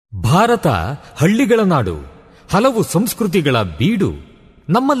ಭಾರತ ಹಳ್ಳಿಗಳ ನಾಡು, ಹಲವು ಸಂಸ್ಕೃತಿಗಳ ಬೀಡು.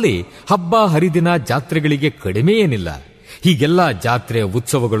 ನಮ್ಮಲ್ಲಿ ಹಬ್ಬ ಹರಿದಿನ ಜಾತ್ರೆಗಳಿಗೆ ಕಡಿಮೆ ಏನಿಲ್ಲ. ಹೀಗೆಲ್ಲ ಜಾತ್ರೆ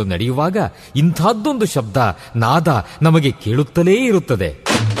ಉತ್ಸವಗಳು ನಡೆಯುವಾಗ ಇಂಥದ್ದೊಂದು ಶಬ್ದ ನಾದ ನಮಗೆ ಕೇಳುತ್ತಲೇ ಇರುತ್ತದೆ.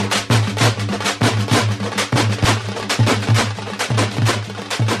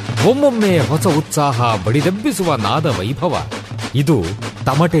 ಒಮ್ಮೊಮ್ಮೆ ಹೊಸ ಉತ್ಸಾಹ ಬಡಿದೆಬ್ಬಿಸುವ ನಾದ ವೈಭವ. ಇದು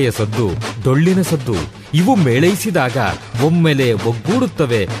ತಮಟೆಯ ಸದ್ದು, ಡೊಳ್ಳಿನ ಸದ್ದು. ಇವು ಮೇಳೈಸಿದಾಗ ಒಮ್ಮೆಲೆ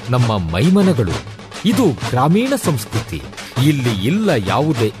ಒಗ್ಗೂಡುತ್ತವೆ ನಮ್ಮ ಮೈಮನಗಳು. ಇದು ಗ್ರಾಮೀಣ ಸಂಸ್ಕೃತಿ. ಇಲ್ಲಿ ಇಲ್ಲ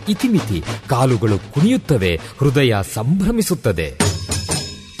ಯಾವುದೇ ಇತಿಮಿತಿ. ಕಾಲುಗಳು ಕುಣಿಯುತ್ತವೆ, ಹೃದಯ ಸಂಭ್ರಮಿಸುತ್ತದೆ.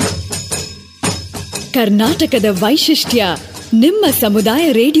 ಕರ್ನಾಟಕದ ವೈಶಿಷ್ಟ್ಯ ನಿಮ್ಮ ಸಮುದಾಯ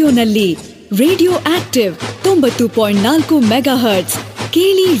ರೇಡಿಯೋನಲ್ಲಿ. Radio active 90.4 megahertz.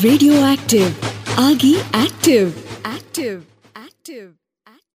 ಕೇಳಿ ರೇಡಿಯೋ ಆಕ್ಟಿವ್, ಆಗಿ ಆಕ್ಟಿವ್ ಆಕ್ಟಿವ್ ಆಕ್ಟಿವ್.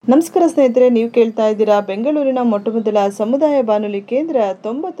 ನಮಸ್ಕಾರ ಸ್ನೇಹಿತರೆ, ನೀವು ಕೇಳ್ತಾ ಇದ್ದೀರಾ ಬೆಂಗಳೂರಿನ ಮೊಟ್ಟಮೊದಲ ಸಮುದಾಯ ಬಾನುಲಿ ಕೇಂದ್ರ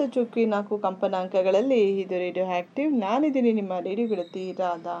 90.4 ಕಂಪನಾಂಕಗಳಲ್ಲಿ. ಇದು ರೇಡಿಯೋ ಆಕ್ಟಿವ್. ನಾನಿದ್ದೀನಿ ನಿಮ್ಮ ರೇಡಿಯೋ ಗೆಳತಿ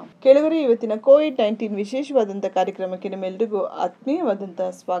ರಾಧಾ. ಕೆಳಗರೆ ಇವತ್ತಿನ ಕೋವಿಡ್-19 ವಿಶೇಷವಾದಂಥ ಕಾರ್ಯಕ್ರಮಕ್ಕೆ ನಿಮ್ಮೆಲ್ಲರಿಗೂ ಆತ್ಮೀಯವಾದಂಥ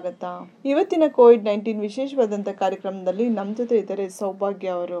ಸ್ವಾಗತ. ಇವತ್ತಿನ ಕೋವಿಡ್-19 ವಿಶೇಷವಾದಂಥ ಕಾರ್ಯಕ್ರಮದಲ್ಲಿ ನಮ್ಮ ಜೊತೆ ಇದ್ದಾರೆ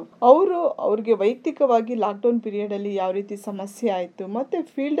ಸೌಭಾಗ್ಯ ಅವರು. ಅವ್ರಿಗೆ ವೈಯಕ್ತಿಕವಾಗಿ ಲಾಕ್ಡೌನ್ ಪೀರಿಯಡ್ ಅಲ್ಲಿ ಯಾವ ರೀತಿ ಸಮಸ್ಯೆ ಆಯಿತು, ಮತ್ತೆ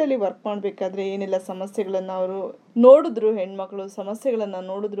ಫೀಲ್ಡ್ ಅಲ್ಲಿ ವರ್ಕ್ ಮಾಡಬೇಕಾದ್ರೆ ಏನೆಲ್ಲ ಸಮಸ್ಯೆಗಳನ್ನ ಅವರು ನೋಡಿದ್ರು, ಹೆಣ್ಮಕ್ಳು ಸಮಸ್ಯೆಗಳನ್ನ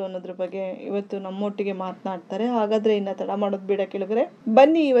ನೋಡಿದ್ರು ಅನ್ನೋದ್ರ ಬಗ್ಗೆ ಇವತ್ತು ನಮ್ಮೊಟ್ಟಿಗೆ ಮಾತನಾಡ್ತಾರೆ. ಹಾಗಾದ್ರೆ ಇನ್ನ ತಡ ಮಾಡೋದು ಬೇಡ, ಕೆಳಗರೆ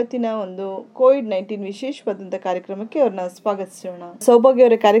ಬನ್ನಿ ಇವತ್ತಿನ ಒಂದು ಕೋವಿಡ್-19 ವಿಶೇಷವಾದಂತ ಕಾರ್ಯಕ್ರಮಕ್ಕೆ ಅವ್ರನ್ನ ಸ್ವಾಗತಿಸೋಣ. ಸೌಭಾಗ್ಯ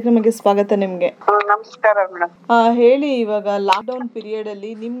ಅವರ ಕಾರ್ಯಕ್ರಮಕ್ಕೆ ಸ್ವಾಗತ. ನಿಮ್ಗೆ ನಮಸ್ಕಾರ ಮೇಡಮ್. ಹೇಳಿ, ಇವಾಗ ಲಾಕ್ಡೌನ್ ಪೀರಿಯಡ್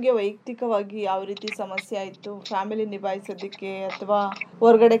ಅಲ್ಲಿ ನಿಮ್ಗೆ ವೈಯಕ್ತಿಕವಾಗಿ ಯಾವ ರೀತಿ ಸಮಸ್ಯೆ ಆಯ್ತು? ಫ್ಯಾಮಿಲಿ ನಿಭಾಯಿಸೋದಿಕ್ಕೆ ಅಥವಾ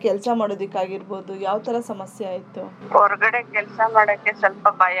ಹೊರಗಡೆ ಕೆಲಸ ಮಾಡೋದಿಕ್ಕಾಗಿರ್ಬೋದು, ಯಾವ ತರ ಸಮಸ್ಯೆ ಆಯ್ತು? ಹೊರಗಡೆ ಕೆಲಸ ಮಾಡಕ್ಕೆ ಸ್ವಲ್ಪ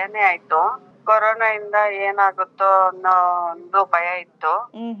ಭಯನೇ ಆಯ್ತು. ಕೊರೋನಾ ಇಂದ ಏನಾಗುತ್ತೋ ಅನ್ನೋ ಒಂದು ಭಯ ಇತ್ತು.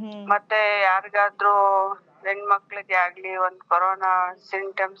 ಮತ್ತೆ ಯಾರಿಗಾದ್ರೂ ಹೆಣ್ಮಕ್ಳಿಗೆ ಆಗ್ಲಿ ಒಂದ್ ಕೊರೋನಾ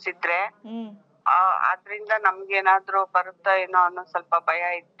ಸಿಂಟಮ್ಸ್ ಇದ್ರೆ ಅದ್ರಿಂದ ನಮ್ಗೇನಾದ್ರೂ ಬರುತ್ತಾ ಏನೋ ಅನ್ನೋ ಸ್ವಲ್ಪ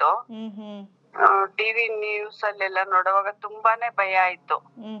ಭಯ ಇತ್ತು. ಟಿವಿ ನ್ಯೂಸ್ ಅಲ್ಲೆಲ್ಲ ನೋಡುವಾಗ ತುಂಬಾನೇ ಭಯ ಆಯ್ತು.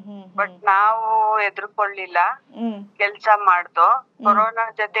 ಬಟ್ ನಾವು ಎದುರ್ಕೊಳ್ಳಿಲ್ಲ, ಕೆಲ್ಸ ಮಾಡ್ದೋ. ಕೊರೋನಾ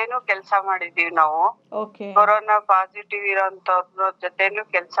ಜೊತೆನೂ ಕೆಲ್ಸ ಮಾಡಿದೀವಿ ನಾವು. ಕೊರೋನಾ ಪಾಸಿಟಿವ್ ಇರೋಂತವ್ರ ಜೊತೆನೂ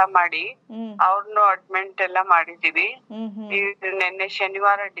ಕೆಲ್ಸ ಮಾಡಿ ಅವ್ರನ್ನು ಅಡ್ಮಿಟ್ ಎಲ್ಲ ಮಾಡಿದೀವಿ. ನಿನ್ನೆ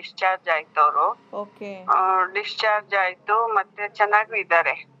ಶನಿವಾರ ಡಿಸ್ಚಾರ್ಜ್ ಆಯ್ತು. ಅವರು ಡಿಸ್ಚಾರ್ಜ್ ಆಯ್ತು. ಮತ್ತೆ ಚೆನ್ನಾಗೂ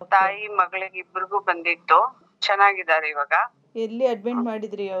ಇದ್ದಾರೆ. ತಾಯಿ ಮಗಳಿಗೆ ಇಬ್ರಿಗೂ ಬಂದಿತ್ತು, ಚೆನ್ನಾಗಿದ್ದಾರೆ ಇವಾಗ. ಎಲ್ಲಿ ಅಡ್ಮಿಟ್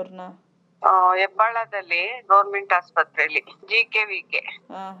ಮಾಡಿದ್ರಿ ಅವ್ರನ್ನ? ಹೆಬ್ಬಾಳದಲ್ಲಿ ಗೌರ್ಮೆಂಟ್ ಆಸ್ಪತ್ರೆಯಲ್ಲಿ GKVK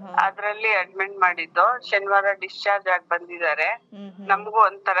ಅದ್ರಲ್ಲಿ ಅಡ್ಮಿಟ್ ಮಾಡಿದ್ದು. ಶನಿವಾರ ಡಿಸ್ಚಾರ್ಜ್ ಆಗಿ ಬಂದಿದ್ದಾರೆ. ನಮಗೂ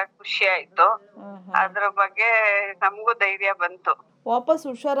ಒಂಥರ ಖುಷಿ ಆಯ್ತು. ಅದ್ರ ಬಗ್ಗೆ ನಮಗೂ ಧೈರ್ಯ ಬಂತು, ವಾಪಸ್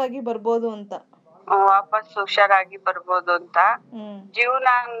ಹುಷಾರಾಗಿ ಬರ್ಬೋದು ಅಂತ. ಜೀವನ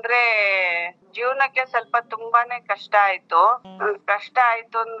ಅಂದ್ರೆ ಜೀವನಕ್ಕೆ ಸ್ವಲ್ಪ ತುಂಬಾನೇ ಕಷ್ಟ ಆಯ್ತು.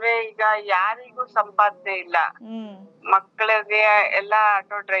 ಅಂದ್ರೆ ಈಗ ಯಾರಿಗೂ ಸಂಪಾದನೆ ಇಲ್ಲ. ಮಕ್ಕಳಿಗೆ ಎಲ್ಲ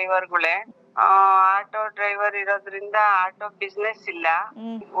ಆಟೋ ಡ್ರೈವರ್ಗಳೇ. ಆಟೋ ಡ್ರೈವರ್ ಇರೋದ್ರಿಂದ ಆಟೋ ಬಿಸ್ನೆಸ್ ಇಲ್ಲ.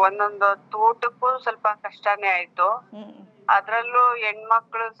 ಒಂದೊಂದು ಊಟಕ್ಕೂ ಸ್ವಲ್ಪ ಕಷ್ಟನೇ ಆಯ್ತು. ಅದ್ರಲ್ಲೂ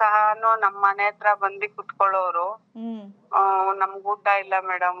ಹೆಣ್ಮಕ್ಳು ಸಹನು ನಮ್ ಮನೆ ಹತ್ರ ಬಂದು ಕುತ್ಕೊಳ್ಳೋರು. ನಮ್ಗ್ ಊಟ ಇಲ್ಲ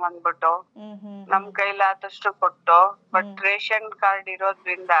ಮೇಡಮ್ ಅಂದ್ಬಿಟ್ಟು ನಮ್ ಕೈಲಾದಷ್ಟು ಕೊಟ್ಟು. ಬಟ್ ರೇಷನ್ ಕಾರ್ಡ್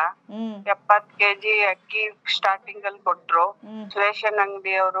ಇರೋದ್ರಿಂದ 70 kg ಅಕ್ಕಿ ಸ್ಟಾರ್ಟಿಂಗ್ ಅಲ್ಲಿ ಕೊಟ್ರು. ರೇಷನ್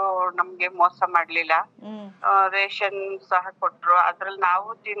ಅಂಗಡಿಯವರು ನಮ್ಗೆ ಮೋಸ ಮಾಡ್ಲಿಲ್ಲ, ರೇಷನ್ ಸಹ ಕೊಟ್ರು. ಅದ್ರಲ್ಲಿ ನಾವು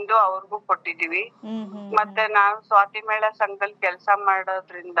ತಿಂದು ಅವ್ರಿಗೂ ಕೊಟ್ಟಿದೀವಿ. ಮತ್ತೆ ನಾವು ಸ್ವಾತಿ ಮೇಳ ಸಂಘದಲ್ಲಿ ಕೆಲಸ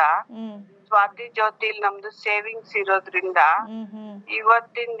ಮಾಡೋದ್ರಿಂದ ಸ್ವಾತಿ ಜ್ಯೋತಿಲ್ ನಮ್ದು ಸೇವಿಂಗ್ಸ್ ಇರೋದ್ರಿಂದ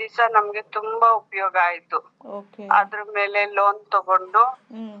ಇವತ್ತಿನ ದಿವಸ ನಮ್ಗೆ ತುಂಬಾ ಉಪಯೋಗ ಆಯ್ತು. ಅದ್ರ ಮೇಲೆ ಲೋನ್ ತಗೊಂಡು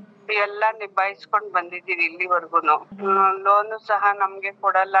ಎಲ್ಲ ನಿಭಾಯಿಸ್ಕೊಂಡ್ ಬಂದಿದೀವಿ ಇಲ್ಲಿವರ್ಗುನು. ಲೋನು ಸಹ ನಮ್ಗೆ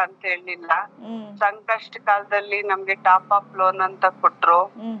ಕೊಡಲ್ಲ ಅಂತ ಹೇಳಿಲ್ಲ. ಸಂಕಷ್ಟ ಕಾಲದಲ್ಲಿ ನಮ್ಗೆ ಟಾಪ್ ಅಪ್ ಲೋನ್ ಅಂತ ಕೊಟ್ರು,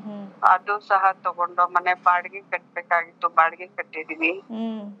 ಅದು ಸಹ ತಗೊಂಡು ಮನೆ ಬಾಡಿಗೆ ಕಟ್ಬೇಕಾಗಿತ್ತು, ಬಾಡಿಗೆ ಕಟ್ಟಿದೀವಿ.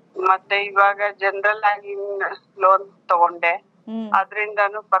 ಮತ್ತೆ ಇವಾಗ ಜನರಲ್ ಆಗಿ ಲೋನ್ ತಗೊಂಡೆ,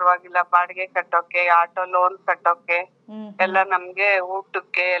 ಅದ್ರಿಂದಾನು ಪರವಾಗಿಲ್ಲ. ಬಾಡಿಗೆ ಕಟ್ಟೋಕೆ, ಆಟೋ ಲೋನ್ ಕಟ್ಟೋಕೆ ಎಲ್ಲ ನಮ್ಗೆ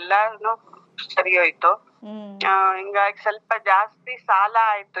ಊಟಕ್ಕೆ ಎಲ್ಲಾನು ಸರಿ ಹೋಯ್ತು. ಹಿಂಗಾಗಿ ಸ್ವಲ್ಪ ಜಾಸ್ತಿ ಸಾಲ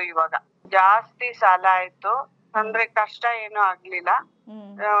ಆಯ್ತು. ಇವಾಗ ಜಾಸ್ತಿ ಸಾಲ ಆಯ್ತು ಅಂದ್ರೆ ಕಷ್ಟ ಏನೂ ಆಗ್ಲಿಲ್ಲ.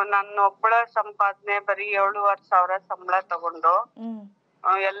 ನನ್ನ ಒಬ್ಬಳ ಸಂಪಾದನೆ ಬರೀ 7,500 ಸಂಬಳ ತಗೊಂಡು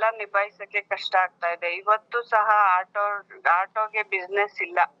ಎಲ್ಲ ನಿಭಾಯಿಸಕ್ಕೆ ಕಷ್ಟ ಆಗ್ತಾ ಇದೆ. ಇವತ್ತು ಸಹ ಆಟೋಗೆ ಬಿಸ್ನೆಸ್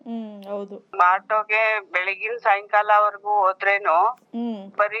ಇಲ್ಲ. ಆಟೋಗೆ ಬೆಳಗಿನ ಸಾಯಂಕಾಲವರೆಗೂ ಹೋದ್ರೇನು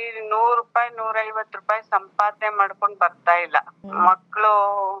ಬರೀ 100 ರೂಪಾಯಿ 150 ರೂಪಾಯಿ ಸಂಪಾದನೆ ಮಾಡ್ಕೊಂಡ್ ಬರ್ತಾ ಇಲ್ಲ. ಮಕ್ಳು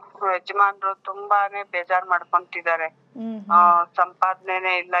ಯಜಮಾನ್ರು ತುಂಬಾನೇ ಬೇಜಾರ್ ಮಾಡ್ಕೊಂತಿದ್ದಾರೆ.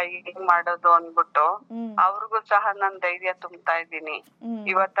 ಸಂಪಾದನೆನೇ ಇಲ್ಲ, ಏನ್ ಮಾಡೋದು ಅನ್ಬಿಟ್ಟು ಅವ್ರಿಗೂ ಸಹ ನಾನ್ ಧೈರ್ಯ ತುಂಬ್ತಾ ಇದ್ದೀನಿ.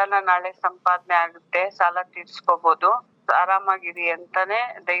 ಇವತ್ತಲ್ಲ ನಾಳೆ ಸಂಪಾದನೆ ಆಗುತ್ತೆ, ಸಾಲ ತೀರ್ಸ್ಕೋಬಹುದು. ಆರಾಮಾಗಿರಿ ಅಂತಾನೆ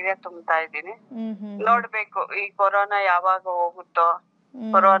ಧೈರ್ಯ ತುಂಬ್ತಾ ಇದ್ದೀನಿ. ನೋಡ್ಬೇಕು ಈ ಕೊರೋನಾ ಯಾವಾಗ ಹೋಗುತ್ತೋ.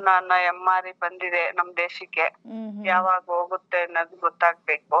 ಕೊರೋನಾ ಅನ್ನೋ ಎಮ್ಮಾರಿ ಬಂದಿದೆ ನಮ್ ದೇಶಕ್ಕೆ, ಯಾವಾಗ ಹೋಗುತ್ತೆ ಅನ್ನೋದು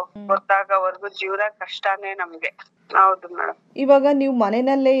ಗೊತ್ತಾಗ್ಬೇಕು. ಗೊತ್ತಾಗೋವರೆಗೂ ಜೀವನ ಕಷ್ಟನೇ ನಮ್ಗೆ. ಹೌದು ಮೇಡಮ್. ಇವಾಗ ನೀವು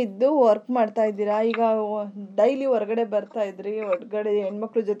ಮನೆಯಲ್ಲೇ ಇದ್ದು ವರ್ಕ್ ಮಾಡ್ತಾ ಇದ್ದೀರಾ. ಈಗ ಡೈಲಿ ಹೊರಗಡೆ ಬರ್ತಾ ಇದ್ರಿ, ಹೊರಗಡೆ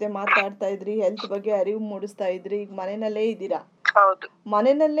ಹೆಣ್ಮಕ್ಳ ಜೊತೆ ಮಾತಾಡ್ತಾ ಇದ್ರಿ, ಹೆಲ್ತ್ ಬಗ್ಗೆ ಅರಿವು ಮೂಡಿಸ್ತಾ ಇದ್ರಿ. ಈಗ ಮನೆಯಲ್ಲೇ ಇದ್ದೀರಾ. ಹೌದು.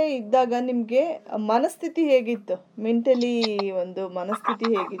 ಮನೆಯಲ್ಲೇ ಇದ್ದಾಗ ನಿಮ್ಗೆ ಮನಸ್ಥಿತಿ ಹೇಗಿತ್ತು? ಮೆಂಟಲಿ ಒಂದು ಮನಸ್ಥಿತಿ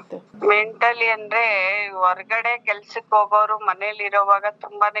ಹೇಗಿತ್ತು? ಮೆಂಟಲಿ ಅಂದ್ರೆ ಹೊರಗಡೆ ಕೆಲ್ಸಕ್ ಹೋಗೋರು ಮನೇಲಿ ಇರೋವಾಗ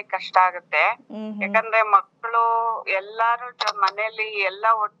ತುಂಬಾನೇ ಕಷ್ಟ ಆಗುತ್ತೆ. ಯಾಕಂದ್ರೆ ಮಕ್ಕಳು ಎಲ್ಲಾರು ಮನೇಲಿ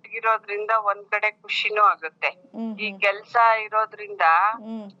ಎಲ್ಲಾ ಒಟ್ಟಿಗಿರೋದ್ರಿಂದ ಒಂದ್ ಕಡೆ ಖುಷಿನೂ ಆಗುತ್ತೆ. ಈ ಕೆಲ್ಸ ಇರೋದ್ರಿಂದ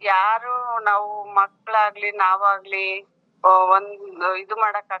ಯಾರು ನಾವು ಮಕ್ಳಾಗ್ಲಿ ನಾವಾಗ್ಲಿ ಒಂದ್ ಇದು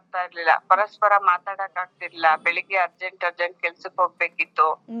ಮಾಡಕ್ ಆಗ್ತಾ ಇರ್ಲಿಲ್ಲ, ಪರಸ್ಪರ ಮಾತಾಡಕ್ ಆಗ್ತಿರ್ಲಿಲ್ಲ. ಬೆಳಿಗ್ಗೆ ಅರ್ಜೆಂಟ್ ಕೆಲ್ಸಕ್ ಹೋಗ್ಬೇಕಿತ್ತು,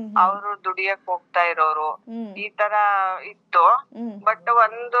 ಅವರು ದುಡಿಯಕ್ ಹೋಗ್ತಾ ಇರೋರು, ಈ ತರ ಇತ್ತು. ಬಟ್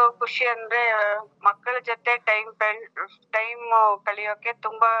ಒಂದು ಖುಷಿ ಅಂದ್ರೆ ಮಕ್ಕಳ ಜೊತೆ ಟೈಮ್ ಕಳಿಯೋಕೆ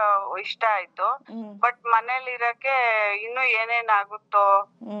ತುಂಬಾ ಇಷ್ಟ ಆಯ್ತು. ಬಟ್ ಮನೇಲಿ ಇರಕ್ಕೆ ಇನ್ನು ಏನೇನ್ ಆಗುತ್ತೋ,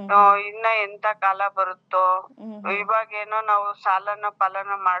 ಇನ್ನ ಎಂತ ಕಾಲ ಬರುತ್ತೋ. ಇವಾಗೇನೋ ನಾವು ಸಾಲನ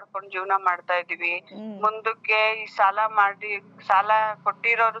ಮಾಡ್ಕೊಂಡ್ ಜೀವನ ಮಾಡ್ತಾ ಇದೀವಿ. ಮುಂದಕ್ಕೆ ಈ ಸಾಲ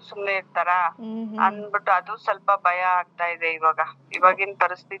ಕೊಟ್ಟಿರೋರು ಸುಮ್ನೆ ಇರ್ತಾರ ಅಂದ್ಬಿಟ್ಟು ಅದು ಸ್ವಲ್ಪ ಭಯ ಆಗ್ತಾ ಇದೆ. ಇವಾಗಿನ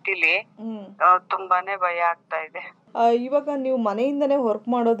ಪರಿಸ್ಥಿತಿಲಿ ತುಂಬಾನೇ ಭಯ ಆಗ್ತಾ ಇದೆ. ಇವಾಗ ನೀವು ಮನೆಯಿಂದನೇ ವರ್ಕ್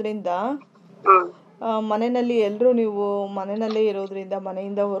ಮಾಡೋದ್ರಿಂದ, ಮನೆಯಲ್ಲಿ ಎಲ್ರು ನೀವು ಮನೆಯಲ್ಲೇ ಇರೋದ್ರಿಂದ,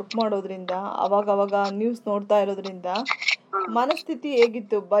 ಮನೆಯಿಂದ ವರ್ಕ್ ಮಾಡೋದ್ರಿಂದ, ಅವಾಗ ನ್ಯೂಸ್ ನೋಡ್ತಾ ಇರೋದ್ರಿಂದ ಮನಸ್ಥಿತಿ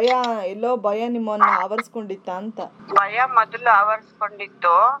ಹೇಗಿತ್ತು? ಭಯ ನಿಮ್ಮನ್ನ ಆವರಿಸ್ಕೊಂಡಿತ್ತ ಅಂತ? ಭಯ ಮೊದಲು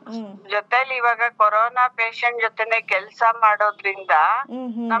ಆವರಿಸ್ಕೊಂಡಿತ್ತು. ಜೊತೆಲಿ ಇವಾಗ ಕೊರೋನಾ ಪೇಷಂಟ್ ಜೊತೆನೆ ಕೆಲ್ಸ ಮಾಡೋದ್ರಿಂದ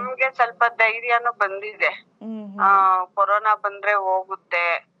ನಮ್ಗೆ ಸ್ವಲ್ಪ ಧೈರ್ಯನೂ ಬಂದಿದೆ. ಕೊರೋನಾ ಬಂದ್ರೆ ಹೋಗುತ್ತೆ,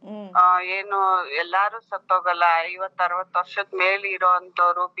 ಏನು ಎಲ್ಲಾರು ಸತ್ತೋಗಲ್ಲ. 50-60 ವರ್ಷದ ಮೇಲೆ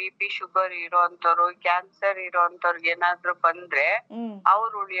ಇರೋಂತವ್ರು, BP ಶುಗರ್ ಇರೋಂತವ್ರು, ಕ್ಯಾನ್ಸರ್ ಇರೋಂತವ್ರಿಗೆ ಏನಾದ್ರು ಬಂದ್ರೆ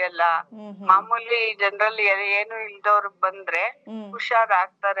ಅವ್ರು ಉಳಿಯಲ್ಲ. ಮಾಮೂಲಿ ಜನರಲ್ಲಿ ಏನು ಇಲ್ದವ್ರು ಬಂದ್ರೆ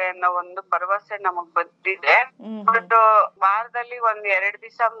ಹುಷಾರಾಗ್ತಾರೆ ಅನ್ನೋ ಒಂದು ಭರವಸೆ ನಮಗ್ ಬಂದಿದೆ. ಬಟ್ ವಾರದಲ್ಲಿ ಒಂದ್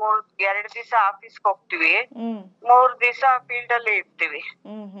 2 ದಿವಸ ಆಫೀಸ್ಗೆ ಹೋಗ್ತಿವಿ, 3 ದಿವಸ ಫೀಲ್ಡ್ ಅಲ್ಲಿ ಇರ್ತೀವಿ.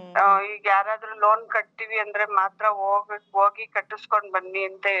 ಈಗ ಯಾರಾದ್ರೂ ಲೋನ್ ಕಟ್ತೀವಿ ಅಂದ್ರೆ ಮಾತ್ರ ಹೋಗಿ ಕಟ್ಟಿಸ್ಕೊಂಡ್ ಬನ್ನಿ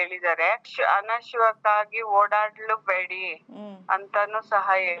ಅಂತ ಹೇಳಿದ್ದಾರೆ. ಅನವಶ್ಯಕವಾಗಿ ಓಡಾಡ್ಲು ಬೇಡಿ ಅಂತಾನು ಸಹ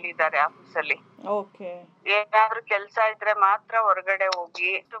ಹೇಳಿದ್ದಾರೆ ಆಫೀಸಲ್ಲಿ. ಏನಾದ್ರೂ ಕೆಲ್ಸ ಇದ್ರೆ ಮಾತ್ರ ಹೊರಗಡೆ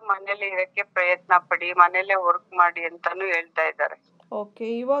ಹೋಗಿ, ಮನೇಲಿ ಇರಕ್ಕೆ ಪ್ರಯತ್ನ ಪಡಿ, ಮನೇಲೆ ವರ್ಕ್ ಮಾಡಿ ಅಂತಾನು ಹೇಳ್ತಾ ಇದ್ದಾರೆ. ಓಕೆ.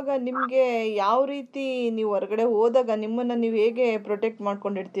 ಇವಾಗ ನಿಮ್ಗೆ ಯಾವ ರೀತಿ ನೀವು ಹೊರಗಡೆ ಹೋದಾಗ ನಿಮ್ಮನ್ನ ನೀವು ಹೇಗೆ ಪ್ರೊಟೆಕ್ಟ್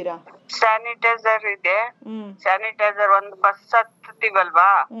ಮಾಡ್ಕೊಂಡಿರ್ತೀರಾ? ಸ್ಯಾನಿಟೈಸರ್ ಇದೆ. ಸ್ಯಾನಿಟೈಸರ್ ಒಂದು ಬಸ್ ಹತ್ತೀವಲ್ವಾ,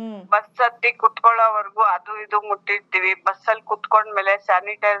 ಬಸ್ ಹತ್ತಿ ಕುತ್ಕೊಳ್ಳೋವರೆಗೂ ಅದು ಇದು ಮುಟ್ಟಿರ್ತೀವಿ. ಬಸ್ ಅಲ್ಲಿ ಕುತ್ಕೊಂಡ್ಮೇಲೆ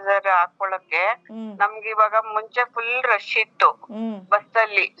ಸ್ಯಾನಿಟೈಸರ್ ಹಾಕೊಳಕ್ಕೆ ನಮ್ಗೆ ಇವಾಗ ಮುಂಚೆ ಫುಲ್ ರಶ್ ಇತ್ತು. ಬಸ್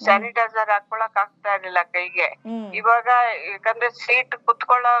ಅಲ್ಲಿ ಸ್ಯಾನಿಟೈಸರ್ ಹಾಕೊಳಕ್ ಆಗ್ತಾ ಇರ್ಲಿಲ್ಲ ಕೈಗೆ. ಇವಾಗ ಯಾಕಂದ್ರೆ ಸೀಟ್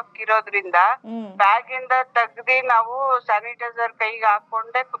ಕುತ್ಕೊಳ್ಳೋಕ್ ಇರೋದ್ರಿಂದ ಬ್ಯಾಗ್ ಇಂದ ತೆಗ್ದಿ ನಾವು ಸ್ಯಾನಿಟೈಸರ್ ಕೈಗೆ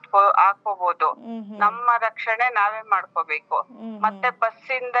ಹಾಕೊಂಡೆ ಹಾಕೋಬಹುದು. ನಮ್ಮ ರಕ್ಷಣೆ ನಾವೇ ಮಾಡ್ಕೋಬೇಕು. ಮತ್ತೆ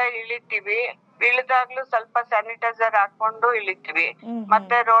ಬಸ್ ಇಂದ ಇಳಿದಾಗ್ಲೂ ಸ್ವಲ್ಪ ಸ್ಯಾನಿಟೈಸರ್ ಹಾಕೊಂಡು ಇಳಿತೀವಿ.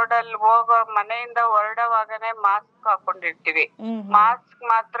 ಮತ್ತೆ ರೋಡ್ ಅಲ್ಲಿ ಮನೆಯಿಂದ ಹೊರಡವಾಗನೆ ಮಾಸ್ಕ್ ಹಾಕೊಂಡಿರ್ತೀವಿ. ಮಾಸ್ಕ್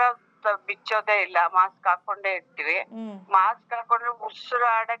ಮಾತ್ರ ಬಿಚ್ಚೋದೇ ಇಲ್ಲ, ಮಾಸ್ಕ್ ಹಾಕೊಂಡೇ ಇರ್ತೀವಿ. ಮಾಸ್ಕ್ ಹಾಕೊಂಡ್ರೆ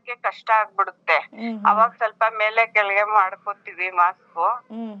ಉಸಿರಾಡಕ್ಕೆ ಕಷ್ಟ ಆಗ್ಬಿಡುತ್ತೆ. ಅವಾಗ ಸ್ವಲ್ಪ ಮೇಲೆ ಕೆಳಗೆ ಮಾಡ್ಕೊತೀವಿ ಮಾಸ್ಕ್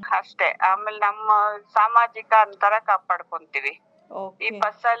ಅಷ್ಟೇ. ಆಮೇಲೆ ನಮ್ಮ ಸಾಮಾಜಿಕ ಅಂತರ ಕಾಪಾಡ್ಕೊಂತೀವಿ. ಈ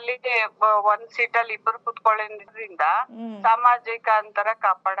ಬಸ್ ಅಲ್ಲಿ ಒಂದ್ ಸೀಟ್ ಅಲ್ಲಿ ಇಬ್ರು ಕುತ್ಕೊಳ್ಳೋದ್ರಿಂದ ಸಾಮಾಜಿಕ ಅಂತರ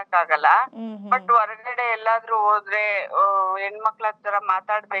ಕಾಪಾಡಕ್ ಆಗಲ್ಲ. ಬಟ್ ಹೊರಗಡೆ ಎಲ್ಲಾದ್ರೂ ಹೋದ್ರೆ ಹೆಣ್ಮಕ್ಳ ಹತ್ರ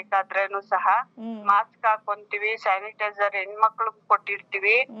ಮಾತಾಡ್ಬೇಕಾದ್ರೇನು ಸಹ ಮಾಸ್ಕ್ ಹಾಕೊಂತೀವಿ. ಸ್ಯಾನಿಟೈಸರ್ ಹೆಣ್ಮಕ್ಳು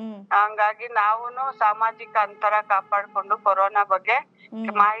ಕೊಟ್ಟಿರ್ತೀವಿ. ಹಂಗಾಗಿ ನಾವುನು ಸಾಮಾಜಿಕ ಅಂತರ ಕಾಪಾಡ್ಕೊಂಡು ಕೊರೋನಾ ಬಗ್ಗೆ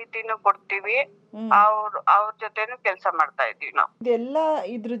ಮಾಹಿತಿನೂ ಕೊಡ್ತೀವಿ. ಅವ್ರ ಜೊತೆನು ಕೆಲಸ ಮಾಡ್ತಾ ಇದೀವಿ ನಾವು. ಇದೆಲ್ಲ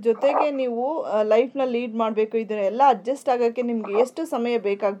ಇದ್ರ ಜೊತೆಗೆ ನೀವು ಲೈಫ್ ನ ಲೀಡ್ ಮಾಡ್ಬೇಕು. ಇದನ್ನೆಲ್ಲ ಅಡ್ಜಸ್ಟ್ ಆಗಕ್ಕೆ ನಿಮ್ಗೆ ಎಷ್ಟು ಸಮಯ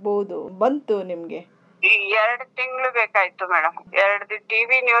ಬಂತು ನಿಮ್ಗೆ? 2 ತಿಂಗಳು ಬೇಕಾಯ್ತು ಮೇಡಮ್. 2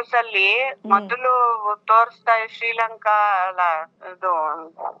 ಟಿವಿ ನ್ಯೂಸ್ ಅಲ್ಲಿ ಮೊದಲು ತೋರಿಸ್ತಾ ಶ್ರೀಲಂಕಾ ಅಲ್ಲ, ಇದು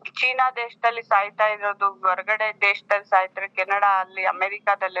ಚೀನಾ ದೇಶದಲ್ಲಿ ಸಾಯ್ತಾ ಇರೋದು, ಹೊರಗಡೆ ದೇಶದಲ್ಲಿ ಸಾಯ್ತಾರೆ, ಕೆನಡಾ ಅಲ್ಲಿ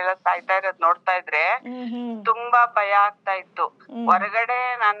ಅಮೆರಿಕಾದಲ್ಲೆಲ್ಲ ಸಾಯ್ತಾ ಇರೋದು ನೋಡ್ತಾ ಇದ್ರೆ ತುಂಬಾ ಭಯ ಆಗ್ತಾ ಇತ್ತು. ಹೊರಗಡೆ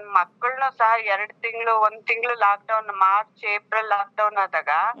ನನ್ ಮಕ್ಕಳನ್ನು ಸಹ 1 ತಿಂಗಳು lock down, March April lock down ಆದಾಗ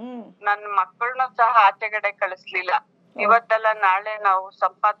ನನ್ ಮಕ್ಕಳನ್ನು ಸಹ ಆಚೆಗಡೆ ಕಳಿಸ್ಲಿಲ್ಲ. ಇವತ್ತಲ್ಲ ನಾಳೆ ನಾವು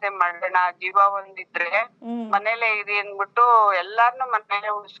ಸಂಪಾದನೆ ಮಾಡೋಣ, ಜೀವ ಒಂದಿದ್ರೆ ಮನೇಲೆ ಇರಿ ಅಂದ್ಬಿಟ್ಟು ಎಲ್ಲಾರ್ನು ಮನೇಲೆ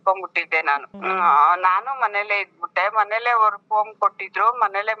ಉಳಿಸ್ಕೊಂಡ್ಬಿಟ್ಟಿದ್ದೆ ನಾನು. ನಾನು ಮನೇಲೆ ಇದ್ಬಿಟ್ಟೆ. ಮನೇಲೆ ವರ್ಕ್ ಹೋಮ್ ಕೊಟ್ಟಿದ್ರು,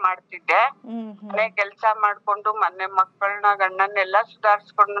 ಮನೇಲೆ ಮಾಡ್ತಿದ್ದೆ. ಮನೆ ಕೆಲ್ಸ ಮಾಡ್ಕೊಂಡು ಮನೆ ಮಕ್ಕಳನ್ನ ಗಂಡನ್ನೆಲ್ಲ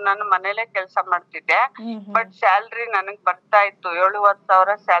ಸುಧಾರಿಸ್ಕೊಂಡು ನಾನು ಮನೇಲೆ ಕೆಲ್ಸ ಮಾಡ್ತಿದ್ದೆ. ಬಟ್ ಸ್ಯಾಲ್ರಿ ನನಗ್ ಬರ್ತಾ ಇತ್ತು,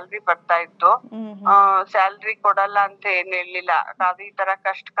 7,500 ಸ್ಯಾಲ್ರಿ ಬರ್ತಾ ಇತ್ತು. ಸ್ಯಾಲ್ರಿ ಕೊಡಲ್ಲ ಅಂತ ಏನ್ ಹೇಳಿಲ್ಲ. ಅದು ಈ ತರ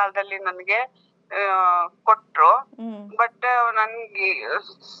ಕಷ್ಟ ಕಾಲದಲ್ಲಿ ನನ್ಗೆ ಕೊಟ್ರು. ಬಟ್ ನನ್ಗೆ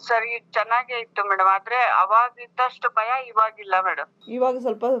ಸರಿ ಚೆನ್ನಾಗೇ ಇತ್ತು ಮೇಡಮ್. ಆದ್ರೆ ಅವಾಗಿದ್ದಷ್ಟು ಭಯ ಇವಾಗಿಲ್ಲ ಮೇಡಮ್. ಇವಾಗ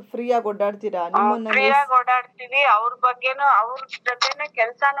ಸ್ವಲ್ಪ ಫ್ರೀ ಆಗಿ ಓಡಾಡ್ತೀರಾ? ಫ್ರೀ ಆಗಿ ಓಡಾಡ್ತೀವಿ. ಅವ್ರ ಬಗ್ಗೆನು ಅವ್ರ ಜೊತೆನೆ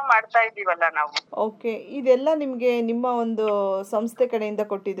ಕೆಲ್ಸಾನು ಮಾಡ್ತಾ ಇದೀವಲ್ಲ ನಾವು. ಓಕೆ, ಇದೆಲ್ಲ ನಿಮ್ಗೆ ನಿಮ್ಮ ಒಂದು ಸಂಸ್ಥೆ ಕಡೆಯಿಂದ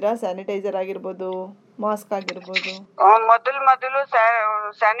ಕೊಟ್ಟಿದ್ರಾ? ಸ್ಯಾನಿಟೈಸರ್ ಆಗಿರ್ಬೋದು, ಮಾಸ್ಕ್ ಆಗಿರ್ಬೋದು? ಮೊದಲು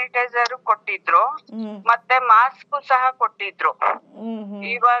ಸ್ಯಾನಿಟೈಸರ್ ಕೊಟ್ಟಿದ್ರು, ಮತ್ತೆ ಮಾಸ್ಕ್ ಸಹ ಕೊಟ್ಟಿದ್ರು.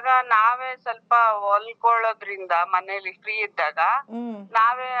 ಇವಾಗ ನಾವೇ ಸ್ವಲ್ಪ ಹೊಲ್ಕೊಳ್ಳೋದ್ರಿಂದ ಮನೇಲಿ ಫ್ರೀ ಇದ್ದಾಗ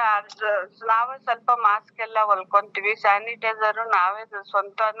ನಾವೇ ಸ್ವಲ್ಪ ಮಾಸ್ಕ್ ಎಲ್ಲ ಹೊಲ್ಕೊಂತೀವಿ. ಸ್ಯಾನಿಟೈಸರ್ ನಾವೇ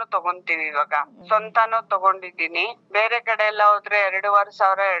ಸ್ವಂತನು ತಗೊಂತೀವಿ. ಇವಾಗ ಸ್ವಂತನೂ ತಗೊಂಡಿದ್ದೀನಿ. ಬೇರೆ ಕಡೆ ಎಲ್ಲ ಹೋದ್ರೆ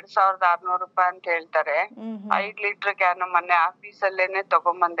 2,500 2,600 ರೂಪಾಯಿ ಅಂತ ಹೇಳ್ತಾರೆ. 5 ಲೀಟರ್ ಕ್ಯಾನ್ ಮೊನ್ನೆ ಆಫೀಸ್ ಅಲ್ಲೇನೆ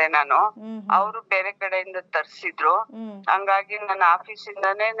ತಗೊಂಬಂದೆ ನಾನು. ಅವರು ಬೇರೆ ಕಡೆಯಿಂದ ತರ್ಸಿದ್ರು. ಹಂಗಾಗಿ ನಾನು ಆಫೀಸ್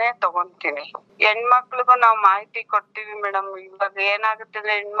ಇಂದಾನೇ ತಗೊಂತೀನಿ. ಹೆಣ್ಮಕ್ಳಿಗೂ ನಾವ್ ಮಾಹಿತಿ ಕೊಡ್ತೀವಿ ಮೇಡಮ್. ಇವಾಗ ಏನಾಗುತ್ತೆ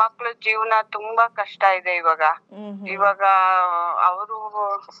ಅಂದ್ರೆ ಹೆಣ್ಮಕ್ಳು ಜೀವನ ತುಂಬಾ ಕಷ್ಟ ಇದೆ ಇವಾಗ. ಅವರು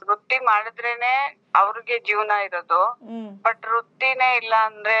ವೃತ್ತಿ ಮಾಡಿದ್ರೇನೆ ಅವ್ರಿಗೆ ಜೀವನ ಇರೋದು. ಬಟ್ ವೃತ್ತಿನೇ ಇಲ್ಲ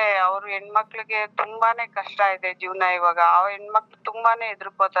ಅಂದ್ರೆ ಅವ್ರು ಹೆಣ್ಮಕ್ಳಿಗೆ ತುಂಬಾನೇ ಕಷ್ಟ ಇದೆ ಜೀವನ ಇವಾಗ. ಆ ಹೆಣ್ಮಕ್ಳು ತುಂಬಾನೇ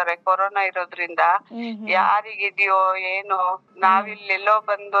ಹೆದರ್ಕೋತಾರೆ ಕೊರೋನಾ ಇರೋದ್ರಿಂದ. ಯಾರಿಗಿದ್ಯೋ ಏನೋ, ನಾವಿಲ್ಲೆಲ್ಲೋ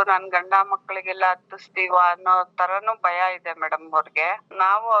ಬಂದು ನನ್ ಗಂಡ ಮಕ್ಳಿಗೆಲ್ಲ ಹತ್ತಿಸ್ತೀವ ಅನ್ನೋ ತರನು ಭಯ ಇದೆ ಮೇಡಮ್ ಅವ್ರಿಗೆ.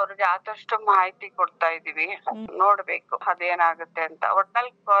 ನಾವು ಅವ್ರಿಗೆ ಆದಷ್ಟು ಮಾಹಿತಿ ಕೊಡ್ತಾ ಇದೀವಿ. ನೋಡ್ಬೇಕು ಅದೇನಾಗುತ್ತೆ ಅಂತ.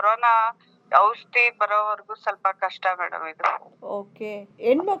 ಒಟ್ನಲ್ಲಿ ಕೊರೋನಾ ಔಷಧಿ ಬರೋವರೆಗೂ ಸ್ವಲ್ಪ ಕಷ್ಟ ಮೇಡಮ್ ಇದು. ಓಕೆ,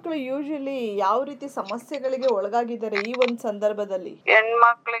 ಹೆಣ್ಮಕ್ಳು ಯೂಶಲಿ ಯಾವ ರೀತಿ ಸಮಸ್ಯೆಗಳಿಗೆ ಒಳಗಾಗಿದ್ದಾರೆ ಈ ಒಂದ್ ಸಂದರ್ಭದಲ್ಲಿ?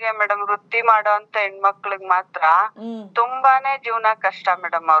 ಹೆಣ್ಮಕ್ಳಿಗೆ ಮೇಡಮ್, ವೃತ್ತಿ ಮಾಡೋಂತ ಹೆಣ್ಮಕ್ಳಿಗೆ ಮಾತ್ರ ತುಂಬಾನೇ ಜೀವನ ಕಷ್ಟ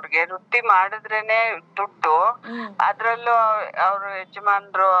ಮೇಡಮ್. ಅವ್ರಿಗೆ ವೃತ್ತಿ ಮಾಡಿದ್ರೇನೆ ದುಡ್ಡು. ಅದ್ರಲ್ಲೂ ಅವ್ರ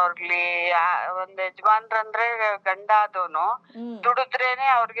ಯಜಮಾನ್ರು ಅವ್ರಲ್ಲಿ, ಒಂದ್ ಯಜಮಾನ್ರಂದ್ರೆ ಗಂಡ ಆದವನು ದುಡಿದ್ರೇನೆ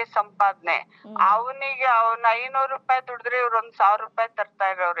ಅವ್ರಿಗೆ ಸಂಪಾದನೆ. ಅವನಿಗೆ 500 ರೂಪಾಯಿ ದುಡಿದ್ರೆ ಇವ್ರ 1,000 ರೂಪಾಯಿ ತರ್ತಾ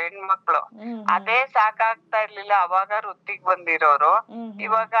ಇರೋರು ಹೆಣ್ಮಕ್ಳು. ಅದೇ ಸಾಕಾಗ್ತಾ ಇರ್ಲಿಲ್ಲ ಅವಾಗ ವೃತ್ತಿಗ್ ಬಂದಿರೋರು.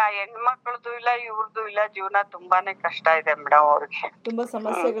 ಇವಾಗ ಹೆಣ್ಮಕ್ಳದು ಇಲ್ಲ, ಇವ್ರದ್ದು ಇಲ್ಲ. ಜೀವನ ತುಂಬಾನೇ ಕಷ್ಟ ಇದೆ ಮೇಡಮ್ ಅವ್ರಿಗೆ. ತುಂಬಾ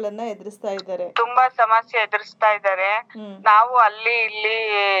ಸಮಸ್ಯೆಗಳನ್ನ ಎದುರಿಸ್ತಾ ಇದ್ದಾರೆ. ತುಂಬಾ ಸಮಸ್ಯೆ ಎದುರಿಸ್ತಾ ಇದ್ದಾರೆ. ನಾವು ಅಲ್ಲಿ ಇಲ್ಲಿ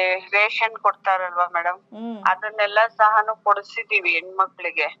ರೇಷನ್ ಕೊಡ್ತಾರಲ್ವಾ ಮೇಡಮ್, ಅದನ್ನೆಲ್ಲ ಸಹನು ಕೊಡಿಸಿದೀವಿ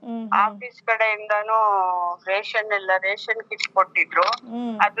ಹೆಣ್ಮಕ್ಳಿಗೆ. ಆಫೀಸ್ ಕಡೆಯಿಂದಾನು ರೇಷನ್ ಕಿಟ್ ಕೊಟ್ಟಿದ್ರು,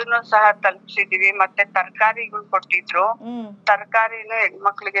 ಅದನ್ನು ಸಹ ತಲುಪಿಸಿದೀವಿ. ಮತ್ತೆ ತರಕಾರಿಗಳು ಕೊಟ್ಟಿದ್ರು, ತರಕಾರಿನು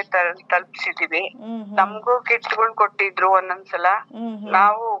ಹೆಣ್ಮಕ್ಳಿಗೆ ತಲುಪಿಸಿದೀವಿ. ನಮ್ಗೂ ಕಿಟ್ಗಳು ಕೊಟ್ಟಿದ್ರು ಒಂದೊಂದ್ಸಲ,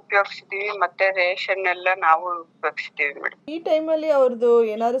 ನಾವು ಉಪಯೋಗಿಸಿದೀವಿ. ಮತ್ತೆ ರೇಷನ್ ಎಲ್ಲ ನಾವು ಉಪಯೋಗಿಸ್ತೀವಿ ಮೇಡಮ್. ಈ ಟೈಮಲ್ಲಿ ಅವ್ರದ್ದು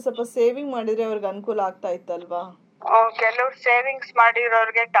ಏನಾದ್ರು ಸ್ವಲ್ಪ ಸೇವಿಂಗ್ ಮಾಡಿದ್ರೆ ಅವ್ರಿಗೆ ಅನುಕೂಲ ಆಗ್ತಾ ಇತ್ತಲ್ವಾ? ಕೆಲವ್ರು ಸೇವಿಂಗ್ಸ್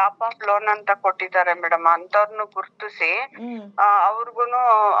ಮಾಡಿರೋರ್ಗೆ ಟಾಪ್ ಅಪ್ ಲೋನ್ ಅಂತ ಕೊಟ್ಟಿದ್ದಾರೆ ಮೇಡಮ್. ಅಂತವ್ರನ್ನು ಗುರ್ತಿಸಿ ಅವ್ರಿಗೂನು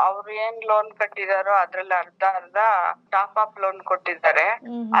ಅವ್ರು ಏನ್ ಲೋನ್ ಕಟ್ಟಿದಾರೋ ಅದ್ರಲ್ಲಿ ಅರ್ಧ ಟಾಪ್ ಅಪ್ ಲೋನ್ ಕೊಟ್ಟಿದ್ದಾರೆ.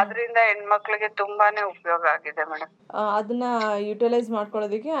 ಅದ್ರಿಂದ ಹೆಣ್ಮಕ್ಳಿಗೆ ತುಂಬಾನೇ ಉಪಯೋಗ ಆಗಿದೆ ಮೇಡಮ್. ಅದನ್ನ ಯುಟಿಲೈಸ್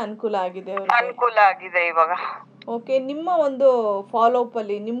ಮಾಡ್ಕೊಳ್ಳೋದಕ್ಕೆ ಅನುಕೂಲ ಆಗಿದೆ ಇವಾಗ. ಓಕೆ, ನಿಮ್ಮ ಒಂದು ಫಾಲೋ ಅಪ್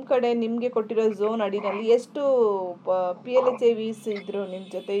ಅಲ್ಲಿ ನಿಮ್ ಕಡೆ ನಿಮ್ಗೆ ಕೊಟ್ಟಿರೋ ಝೋನ್ ಅಡಿನಲ್ಲಿ ಎಷ್ಟು PLHIVs ಇದ್ರು ನಿಮ್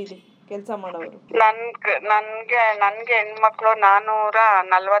ಜೊತೆ ಇಲ್ಲಿ ಕೆಲಸ ಮಾಡೋರು? ನನ್ಗೆ ಹೆಣ್ಮಕ್ಳು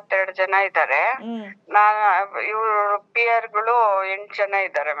 442 ಜನ ಇದ್ದಾರೆ. ಇವ್ರು ಪಿಯರ್ಗಳು 8 ಜನ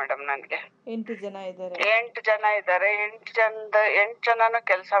ಇದ್ದಾರೆ ಮೇಡಮ್. ನನ್ಗೆ 8 ಜನ ಇದ್ದಾರೆ. 8 ಜನನು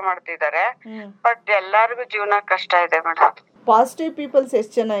ಕೆಲಸ ಮಾಡ್ತಿದ್ದಾರೆ. ಬಟ್ ಎಲ್ಲಾರ್ಗು ಜೀವನ ಕಷ್ಟ ಇದೆ ಮೇಡಮ್. ಪಾಸಿಟಿವ್ ಪೀಪಲ್ಸ್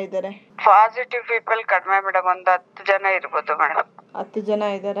ಎಷ್ಟು ಜನ ಇದ್ದಾರೆ? ಪಾಸಿಟಿವ್ ಪೀಪಲ್ ಕಡಿಮೆ ಮೇಡಮ್, ಒಂದು 10 ಜನ ಇರ್ಬೋದು ಮೇಡಮ್. 10 ಜನ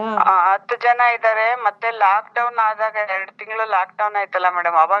ಇದ್ದಾರಾ? 10 ಜನ ಇದ್ದಾರೆ. ಮತ್ತೆ ಲಾಕ್ ಡೌನ್ ಆದಾಗ 2 ತಿಂಗಳು ಲಾಕ್ ಡೌನ್ ಆಯ್ತಲ್ಲ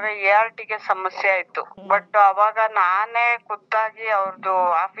ಮೇಡಮ್, ಅವಾಗ ARTಗೆ ಸಮಸ್ಯೆ ಆಯ್ತು. ಬಟ್ ಅವಾಗ ನಾನೇ ಖುದ್ದಾಗಿ ಅವ್ರದ್ದು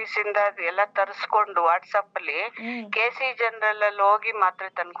ಆಫೀಸ್ ಇಂದ ಎಲ್ಲ ತರಿಸ್ಕೊಂಡು ವಾಟ್ಸಪ್ ಅಲ್ಲಿ KC ಜನರಲ್ ಅಲ್ಲಿ ಹೋಗಿ ಮಾತ್ರೆ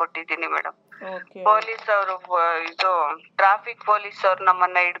ತಂದು ಕೊಟ್ಟಿದ್ದೀನಿ ಮೇಡಮ್. ಪೊಲೀಸ್ ಅವರು, ಇದು ಟ್ರಾಫಿಕ್ ಪೊಲೀಸ್ ಅವ್ರು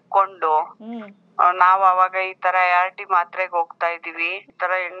ನಮ್ಮನ್ನ ಹಿಡ್ಕೊಂಡು ನಾವು ಅವಾಗ ಈ ತರ ART ಮಾತ್ರೆಗೆ ಹೋಗ್ತಾ ಇದೀವಿ. ಈ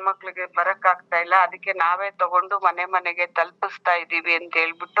ತರ ಹೆಣ್ಮಕ್ಳಿಗೆ ಬರಕ್ ಆಗ್ತಾ ಇಲ್ಲ, ಅದಕ್ಕೆ ನಾವೇ ತಗೊಂಡು ಮನೆಗೆ ತಲುಪಿಸ್ತಾ ಇದೀವಿ ಅಂತ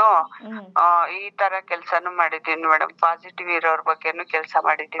ಹೇಳ್ಬಿಟ್ಟು ಈ ತರ ಕೆಲ್ಸಾನು ಮಾಡಿದೀನಿ ಮೇಡಮ್. ಪಾಸಿಟಿವ್ ಇರೋರ್ ಬಗ್ಗೆನು ಕೆಲ್ಸ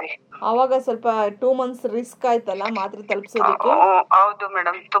ಮಾಡಿದೀವಿ. ಅವಾಗ ಸ್ವಲ್ಪ 2 months ರಿಸ್ಕ್ ಆಯ್ತಲ್ಲ ಮಾತ್ರೆ ತಲುಪಿಸೋದಕ್ಕೆ? ಹೌದು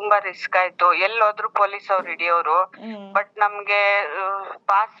ಮೇಡಮ್, ತುಂಬಾ ರಿಸ್ಕ್ ಆಯ್ತು. ಎಲ್ಲೋದ್ರು ಪೊಲೀಸ್ ಅವ್ರು ಹಿಡಿಯೋರು. ಬಟ್ ನಮ್ಗೆ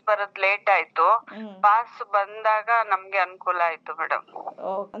ಪಾಸ್ ಬರೋದ್ ಲೇಟ್ ಆಯ್ತು. ಪಾಸ್ ಬಂದಾಗ ನಮ್ಗೆ ಅನುಕೂಲ ಆಯ್ತು ಮೇಡಮ್.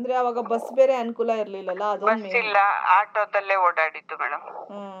 ಅಂದ್ರೆ ಅವಾಗ ಬಸ್ ಬೇರೆ ಅನುಕೂಲ ಇರ್ಲಿಲ್ಲಲ್ಲ, ಅದೊಂದು ಬಸ್ ಇಲ್ಲ, ಆಟೋದಲ್ಲೇ ಓಡಾಡಿದ್ದು ಮೇಡಮ್.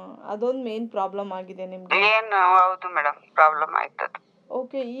 ಅದೊಂದು ಮೇನ್ ಪ್ರಾಬ್ಲಮ್ ಆಗಿದೆ ನಿಮ್ಗೆ. ಹೌದು ಮೇಡಮ್, ಪ್ರಾಬ್ಲಮ್ ಆಯ್ತದು.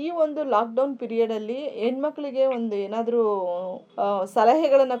 ಓಕೆ, ಈ ಒಂದು ಲಾಕ್ಡೌನ್ ಪೀರಿಯಡ್ ಅಲ್ಲಿ ಹೆಣ್ಮಕ್ಳಿಗೆ ಒಂದು ಏನಾದ್ರೂ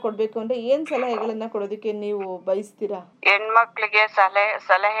ಸಲಹೆಗಳನ್ನ ಕೊಡ್ಬೇಕು ಅಂದ್ರೆ ಏನ್ ಸಲಹೆಗಳನ್ನ ಕೊಡೋದಕ್ಕೆ ನೀವು ಬಯಸ್ತೀರಾ? ಹೆಣ್ಮಕ್ಳಿಗೆ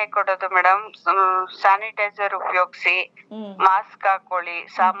ಸಲಹೆ ಕೊಡೋದು ಮೇಡಮ್, ಸ್ಯಾನಿಟೈಸರ್ ಉಪಯೋಗಿಸಿ, ಮಾಸ್ಕ್ ಹಾಕೊಳ್ಳಿ,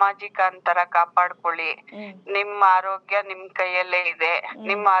 ಸಾಮಾಜಿಕ ಅಂತರ ಕಾಪಾಡ್ಕೊಳ್ಳಿ. ನಿಮ್ಮ ಆರೋಗ್ಯ ನಿಮ್ ಕೈಯಲ್ಲೇ ಇದೆ,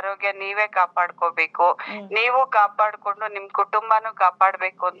 ನಿಮ್ಮ ಆರೋಗ್ಯ ನೀವೇ ಕಾಪಾಡ್ಕೋಬೇಕು. ನೀವು ಕಾಪಾಡ್ಕೊಂಡು ನಿಮ್ ಕುಟುಂಬನೂ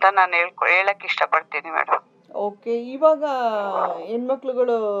ಕಾಪಾಡ್ಬೇಕು ಅಂತ ನಾನು ಹೇಳಕ್ ಇಷ್ಟಪಡ್ತೀನಿ ಮೇಡಮ್. ಓಕೆ, ಇವಾಗ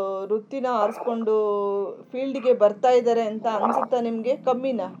ಹೆಣ್ಮಕ್ಳುಗಳು ವೃತ್ತಿನ ಆರಿಸ್ಕೊಂಡು ಫೀಲ್ಡ್ಗೆ ಬರ್ತಾ ಇದಾರೆ ಅಂತ ಅನ್ಸುತ್ತಾ ನಿಮ್ಗೆ?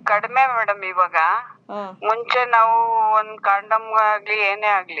 ಕಡಿಮೆ ಮೇಡಮ್. ಇವಾಗ ಮುಂಚೆ ನಾವು ಒಂದ್ ಕಾಂಡಮ್ ಆಗ್ಲಿ ಏನೇ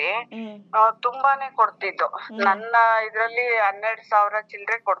ಆಗ್ಲಿ ತುಂಬಾನೇ ಕೊಡ್ತಿದ್ದು. ನನ್ನ ಇದ್ರಲ್ಲಿ 12,000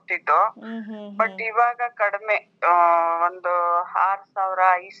 ಚಿಲ್ಲರೆ ಕೊಡ್ತಿದ್ದು. ಬಟ್ ಇವಾಗ ಕಡಿಮೆ, ಒಂದು 6,000,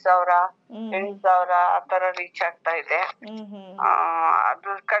 5,000, 8,000 ಆತರ ರೀಚ್ ಆಗ್ತಾ ಇದೆ. ಅದು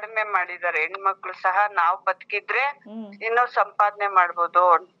ಕಡಿಮೆ ಮಾಡಿದ್ದಾರೆ. ಹೆಣ್ಮಕ್ಳು ಸಹ ನಾವು ಬದುಕಿದ್ರೆ ಇನ್ನೂ ಸಂಪಾದನೆ ಮಾಡ್ಬೋದು,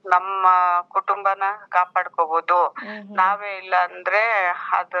 ನಮ್ಮ ಕುಟುಂಬನ ಕಾಪಾಡ್ಕೋಬಹುದು. ನಾವೇ ಇಲ್ಲ ಅಂದ್ರೆ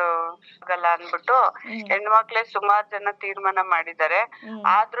ಅದು ಆಗಲ್ಲ ಅನ್ಬಿಟ್ಟು ಹೆಣ್ಮಕ್ಳೇ ಸುಮಾರು ಜನ ತೀರ್ಮಾನ ಮಾಡಿದ್ದಾರೆ.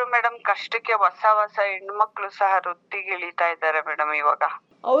 ಆದ್ರೂ ಮೇಡಮ್ ಕಷ್ಟಕ್ಕೆ ಹೊಸ ಹೆಣ್ಮಕ್ಳು ಸಹ ವೃತ್ತಿಗೆ ಇಳಿತಾ ಇದ್ದಾರೆ ಮೇಡಮ್. ಇವಾಗ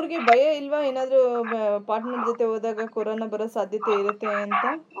ಅವ್ರಿಗೆ ಭಯ ಇಲ್ವಾ, ಏನಾದ್ರು ಪಾರ್ಟ್ನರ್ ಜೊತೆ ಹೋದಾಗ ಕೊರೋನಾ ಬರೋ ಸಾಧ್ಯತೆ ಇರುತ್ತೆ ಅಂತ?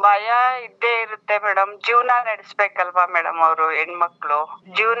 ಭಯ ಇದ್ದೇ ಇರುತ್ತೆ ಮೇಡಮ್. ಜೀವನ ನಡೆಸ್ಬೇಕಲ್ವಾ ಮೇಡಮ್, ಅವರು ಹೆಣ್ಮಕ್ಳು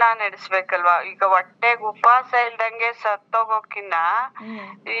ಜೀವನ ನಡೆಸ್ಬೇಕಲ್ವಾ. ಈಗ ಹೊಟ್ಟೆಗೆ ಉಪವಾಸ ಇಲ್ದಂಗೆ ಸತ್ತೋಗೋಕಿನ್ನ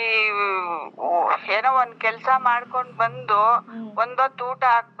ಈ ಏನೋ ಒಂದ್ ಕೆಲ್ಸ ಮಾಡ್ಕೊಂಡ್ ಬಂದು ಒಂದೊತ್ತು ಊಟ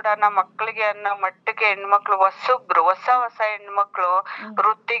ಹಾಕ್ಬಿಡೋಣ ಮಕ್ಳಿಗೆ ಅನ್ನೋ ಮಟ್ಟಕ್ಕೆ ಹೆಣ್ಮಕ್ಳು ಹೊಸ ಹೆಣ್ಮಕ್ಳು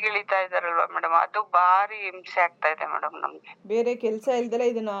ವೃತ್ತಿಗೆ ಇಳಿತಾ ಇದಾರಲ್ವಾ ಮೇಡಮ್, ಅದು ಭಾರಿ ಹಿಂಸೆ ಆಗ್ತಾ ಇದೆ ಮೇಡಮ್ ನಮ್ಗೆ. ಬೇರೆ ಕೆಲ್ಸ ಇಲ್ದಲೆ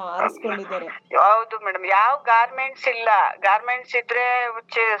ಇದನ್ನ ಆರಿಸ್ಕೊಂಡಿದ್ದಾರೆ. ಹೌದು ಮೇಡಮ್. ಯಾವ ಗಾರ್ಮೆಂಟ್ಸ್ ಇಲ್ಲ. ಗಾರ್ಮೆಂಟ್ಸ್ ಇದ್ರೆ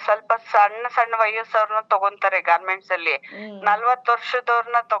ಸ್ವಲ್ಪ ಸಣ್ಣ ವಯಸ್ಸವ್ರನ್ನ ತಗೊಂತಾರೆ ಗಾರ್ಮೆಂಟ್ಸ್ ಅಲ್ಲಿ. 40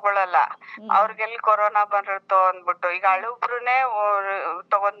 ವರ್ಷದವ್ರನ್ನ ತಗೊಳಲ್ಲ. ಅವ್ರಿಗೆಲ್ಲಿ ಕೊರೋನಾ ಬರುತ್ತೋ ಅಂದ್ಬಿಟ್ಟು ಈಗ ಹಳುಬ್ರುನೇ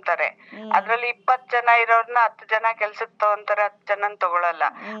ತಗೊಂತಾರೆ. ಅದ್ರಲ್ಲಿ 20 ಜನ ಇರೋರ್ನ 10 ಜನ ಕೆಲ್ಸಕ್ ತಗೊಂತಾರೆ, 10 ಜನನ್ ತಗೊಳಲ್ಲ.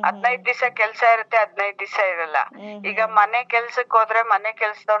 15 ದಿವಸ ಕೆಲ್ಸ ಇರುತ್ತೆ, 15 ದಿವಸ ಇರಲ್ಲ. ಈಗ ಮನೆ ಕೆಲ್ಸಕ್ ಹೋದ್ರೆ ಮನೆ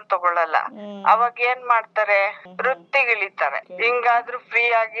ಕೆಲ್ಸದವ್ರು ತಗೊಳಲ್ಲ. ಅವಾಗ ಏನ್ ಮಾಡ್ತಾರೆ, ವೃತ್ತಿಗಿಳಿತಾರೆ. ಹಿಂಗಾದ್ರೂ ಫ್ರೀ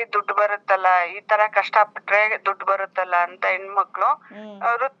ಆಗಿ ದುಡ್ಡು ಬರುತ್ತಲ್ಲ, ಈ ತರ ಕಷ್ಟಪಟ್ರೆ ದುಡ್ಡು ಬರುತ್ತಲ್ಲ ಅಂತ ಹೆಣ್ಮಕ್ಳು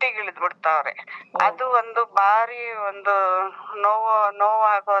ವೃತ್ತಿಗಿಳಿದ್ ಬಿಡ್ತಾವ್ರೆ. ಅದು ಒಂದು ಭಾರಿ ಒಂದು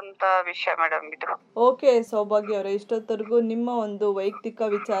ನೋವಾಗುವಂತ ವಿಷಯ ಮೇಡಮ್ ಇದು. ಓಕೆ ಸೌಭಾಗ್ಯ ಅವರೇ, ಇಷ್ಟೊತ್ತರೆಗೂ ನಿಮ್ಮ ಒಂದು ವೈಯಕ್ತಿಕ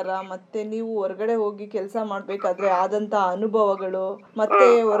ವಿಚಾರ ಮತ್ತೆ ನೀವು ಹೊರಗಡೆ ಹೋಗಿ ಕೆಲಸ ಮಾಡ್ಬೇಕಾದ್ರೆ ಆದಂತ ಅನುಭವಗಳು ಮತ್ತೆ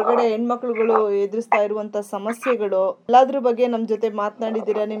ಹೊರಗಡೆ ಹೆಣ್ಮಕ್ಳುಗಳು ಎದುರಿಸ್ತಾ ಇರುವಂತ ಸಮಸ್ಯೆಗಳು ಎಲ್ಲಾದ್ರ ಬಗ್ಗೆ ನಮ್ ಜೊತೆ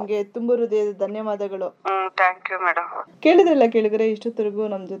ಮಾತನಾಡಿದ್ದೀರಾ. ನಿಮ್ಗೆ ತುಂಬಾ ಹೃದಯದ ಧನ್ಯವಾದಗಳು. Thank you madam. ಕೇಳಿದ್ರಲ್ಲ ಕೇಳಿದ್ರೆ, ಇಷ್ಟೊತ್ತರೆಗೂ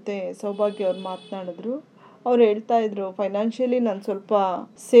ನಮ್ ಜೊತೆ ಸೌಭಾಗ್ಯ ಅವ್ರು ಮಾತನಾಡಿದ್ರು. ಅವ್ರು ಹೇಳ್ತಾ ಇದ್ರು, ಫೈನಾನ್ಷಿಯಲಿ ನಾನು ಸ್ವಲ್ಪ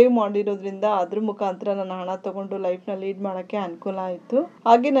ಸೇವ್ ಮಾಡಿರೋದ್ರಿಂದ ಅದ್ರ ಮುಖಾಂತರ ನಾನು ಹಣ ತಗೊಂಡು ಲೈಫ್ನ ಲೀಡ್ ಮಾಡೋಕ್ಕೆ ಅನುಕೂಲ ಆಯಿತು.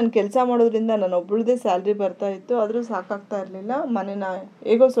 ಹಾಗೆ ನಾನು ಕೆಲಸ ಮಾಡೋದ್ರಿಂದ ನಾನು ಒಬ್ಬಳದೇ ಸ್ಯಾಲ್ರಿ ಬರ್ತಾ ಇತ್ತು, ಆದರೂ ಸಾಕಾಗ್ತಾ ಇರಲಿಲ್ಲ. ಮನೇನ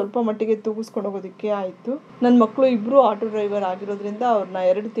ಹೇಗೋ ಸ್ವಲ್ಪ ಮಟ್ಟಿಗೆ ತೂಗಿಸ್ಕೊಂಡು ಹೋಗೋದಕ್ಕೆ ಆಯಿತು. ನನ್ನ ಮಕ್ಕಳು ಇಬ್ಬರು ಆಟೋ ಡ್ರೈವರ್ ಆಗಿರೋದ್ರಿಂದ ಅವ್ರನ್ನ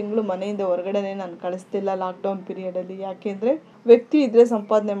 2 ತಿಂಗಳು ಮನೆಯಿಂದ ಹೊರಗಡೆನೆ ನಾನು ಕಳಿಸ್ತಿಲ್ಲ ಲಾಕ್ಡೌನ್ ಪೀರಿಯಡಲ್ಲಿ. ಯಾಕೆಂದರೆ ವ್ಯಕ್ತಿ ಇದ್ರೆ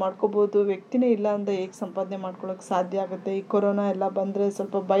ಸಂಪಾದನೆ ಮಾಡ್ಕೋಬೋದು, ವ್ಯಕ್ತಿನೇ ಇಲ್ಲ ಅಂತ ಹೇಗೆ ಸಂಪಾದನೆ ಮಾಡ್ಕೊಳ್ಳೋಕೆ ಸಾಧ್ಯ ಆಗುತ್ತೆ? ಈ ಕೊರೋನಾ ಎಲ್ಲ ಬಂದರೆ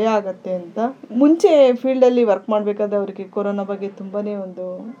ಸ್ವಲ್ಪ ಭಯ ಆಗುತ್ತೆ ಅಂತ. ಮುಂಚೆ ಫೀಲ್ಡಲ್ಲಿ ವರ್ಕ್ ಮಾಡಬೇಕಾದ್ರೆ ಅವರಿಗೆ ಕೊರೋನಾ ಬಗ್ಗೆ ತುಂಬಾ ಒಂದು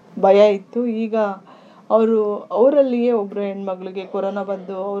ಭಯ ಇತ್ತು. ಈಗ ಅವರಲ್ಲಿಯೇ ಒಬ್ಬರು ಹೆಣ್ಮಗಳಿಗೆ ಕೊರೋನಾ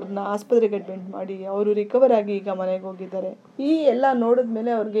ಬಂದು ಅವ್ರನ್ನ ಆಸ್ಪತ್ರೆಗೆ ಅಡ್ಮಿಟ್ ಮಾಡಿ ಅವರು ರಿಕವರ್ ಆಗಿ ಈಗ ಮನೆಗೆ ಹೋಗಿದ್ದಾರೆ. ಈ ಎಲ್ಲ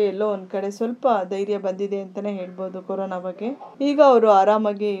ನೋಡಿದ್ಮೇಲೆ ಅವ್ರಿಗೆ ಎಲ್ಲೋ ಒಂದು ಕಡೆ ಸ್ವಲ್ಪ ಧೈರ್ಯ ಬಂದಿದೆ ಅಂತಲೇ ಹೇಳ್ಬೋದು ಕೊರೋನಾ ಬಗ್ಗೆ. ಈಗ ಅವರು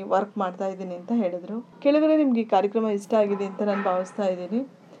ಆರಾಮಾಗಿ ವರ್ಕ್ ಮಾಡ್ತಾ ಇದ್ದೀನಿ ಅಂತ ಹೇಳಿದ್ರು. ಕೆಳಗಡೆ ನಿಮ್ಗೆ ಈ ಕಾರ್ಯಕ್ರಮ ಇಷ್ಟ ಆಗಿದೆ ಅಂತ ನಾನು ಭಾವಿಸ್ತಾ ಇದ್ದೀನಿ.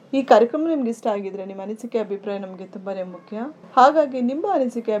 ಈ ಕಾರ್ಯಕ್ರಮ ನಿಮ್ಗೆ ಇಷ್ಟ ಆಗಿದ್ರೆ ನಿಮ್ಮ ಅನಿಸಿಕೆ ಅಭಿಪ್ರಾಯ ನಮಗೆ ತುಂಬಾ ಮುಖ್ಯ. ಹಾಗಾಗಿ ನಿಮ್ಮ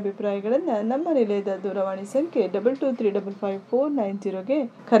ಅನಿಸಿಕೆ ಅಭಿಪ್ರಾಯಗಳನ್ನು ನಮ್ಮ ನಿಲಯದ ದೂರವಾಣಿ ಸಂಖ್ಯೆ 22355490ಗೆ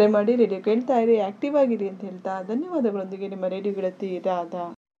ಕರೆ ಮಾಡಿ ರೇಡಿಯೋ ಕೇಳ್ತಾ ಇರಿ, ಆಕ್ಟಿವ್ ಆಗಿರಿ ಅಂತ ಹೇಳ್ತಾ ಧನ್ಯವಾದಗಳೊಂದಿಗೆ ನಿಮ್ಮ ರೇಡಿಯೋ ಗೆಳತಿ ರಾಧಾ.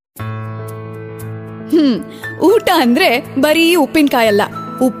 ಊಟ ಅಂದ್ರೆ ಬರೀ ಉಪ್ಪಿನಕಾಯಿ ಅಲ್ಲ,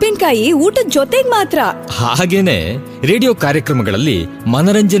 ಉಪ್ಪಿನಕಾಯಿ ಊಟದ ಜೊತೆಗೆ ಮಾತ್ರ. ಹಾಗೇನೆ ರೇಡಿಯೋ ಕಾರ್ಯಕ್ರಮಗಳಲ್ಲಿ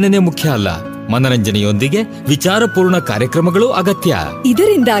ಮನರಂಜನೆ ಮುಖ್ಯ ಅಲ್ಲ, ಮನರಂಜನೆಯೊಂದಿಗೆ ವಿಚಾರಪೂರ್ಣ ಕಾರ್ಯಕ್ರಮಗಳು ಅಗತ್ಯ.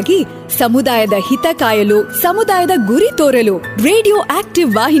 ಇದರಿಂದಾಗಿ ಸಮುದಾಯದ ಹಿತ ಕಾಯಲು, ಸಮುದಾಯದ ಗುರಿ ತೋರಲು ರೇಡಿಯೋ ಆಕ್ಟಿವ್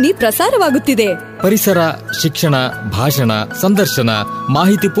ವಾಹಿನಿ ಪ್ರಸಾರವಾಗುತ್ತಿದೆ. ಪರಿಸರ, ಶಿಕ್ಷಣ, ಭಾಷಣ, ಸಂದರ್ಶನ,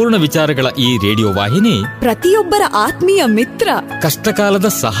 ಮಾಹಿತಿಪೂರ್ಣ ವಿಚಾರಗಳ ಈ ರೇಡಿಯೋ ವಾಹಿನಿ ಪ್ರತಿಯೊಬ್ಬರ ಆತ್ಮೀಯ ಮಿತ್ರ, ಕಷ್ಟಕಾಲದ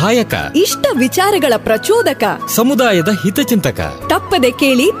ಸಹಾಯಕ, ಇಷ್ಟ ವಿಚಾರಗಳ ಪ್ರಚೋದಕ, ಸಮುದಾಯದ ಹಿತಚಿಂತಕ. ತಪ್ಪದೆ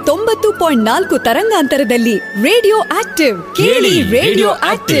ಕೇಳಿ 90.4 ತರಂಗಾಂತರದಲ್ಲಿ ರೇಡಿಯೋ ಆಕ್ಟಿವ್. ಕೇಳಿ ರೇಡಿಯೋ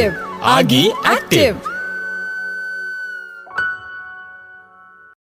ಆಕ್ಟಿವ್, ಆಗಿ ಆಕ್ಟಿವ್.